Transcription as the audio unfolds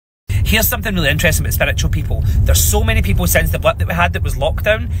Here's something really interesting about spiritual people. There's so many people since the blip that we had that was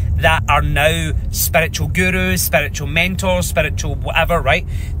lockdown that are now spiritual gurus, spiritual mentors, spiritual whatever, right?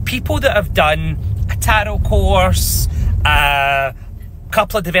 People that have done a tarot course, a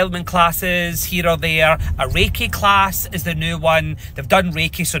couple of development classes here or there, a Reiki class is the new one. They've done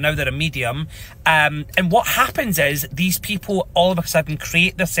Reiki, so now they're a medium. And what happens is these people all of a sudden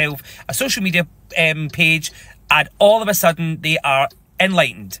create themselves a social media page, and all of a sudden they are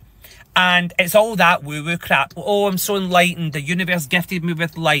enlightened. And it's all that woo-woo crap. Oh, I'm so enlightened. The universe gifted me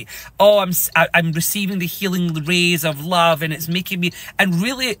with light. Oh, I'm receiving the healing rays of love, and it's making me... And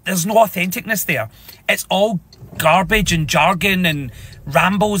really, there's no authenticness there. It's all garbage and jargon and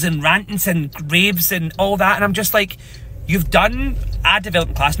rambles and rantings and raves and all that. And I'm just like, you've done a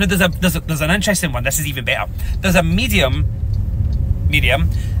development class. Now, there's an interesting one. This is even better. There's a medium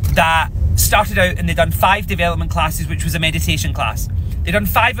that started out and they'd done 5 development classes, which was a meditation class. They'd done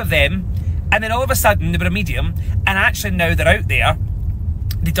 5 of them, and then all of a sudden they were a medium, and actually now they're out there.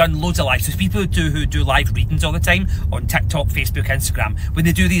 They've done loads of lives. So people who do live readings all the time on TikTok, Facebook, Instagram, when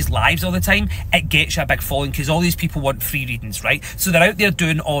they do these lives all the time, it gets you a big following because all these people want free readings, right? So they're out there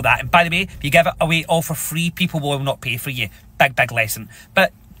doing all that. And by the way, if you give it away all for free, people will not pay for you. Big lesson.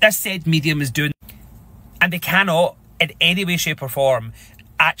 But this said medium is doing, and they cannot in any way, shape or form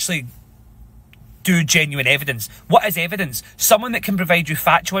actually do genuine evidence. What is evidence? Someone that can provide you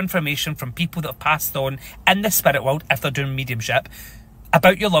factual information from people that have passed on in the spirit world, if they're doing mediumship,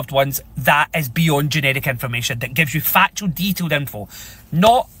 about your loved ones, that is beyond generic information, that gives you factual, detailed info.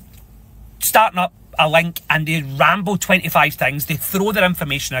 Not starting up a link and they ramble 25 things, they throw their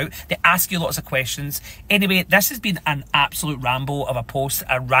information out, they ask you lots of questions. Anyway, this has been an absolute ramble of a post,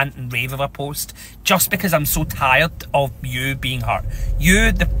 a rant and rave of a post, just because I'm so tired of you being hurt.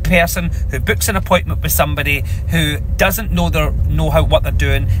 You, the person who books an appointment with somebody who doesn't know what they're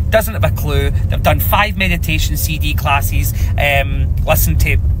doing, doesn't have a clue, they've done 5 meditation CD classes, listen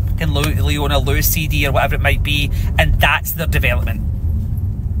to Leona Lewis CD or whatever it might be, and that's their development.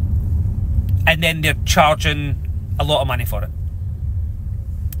 And then they're charging a lot of money for it.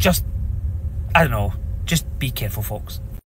 Just, I don't know, just be careful, folks.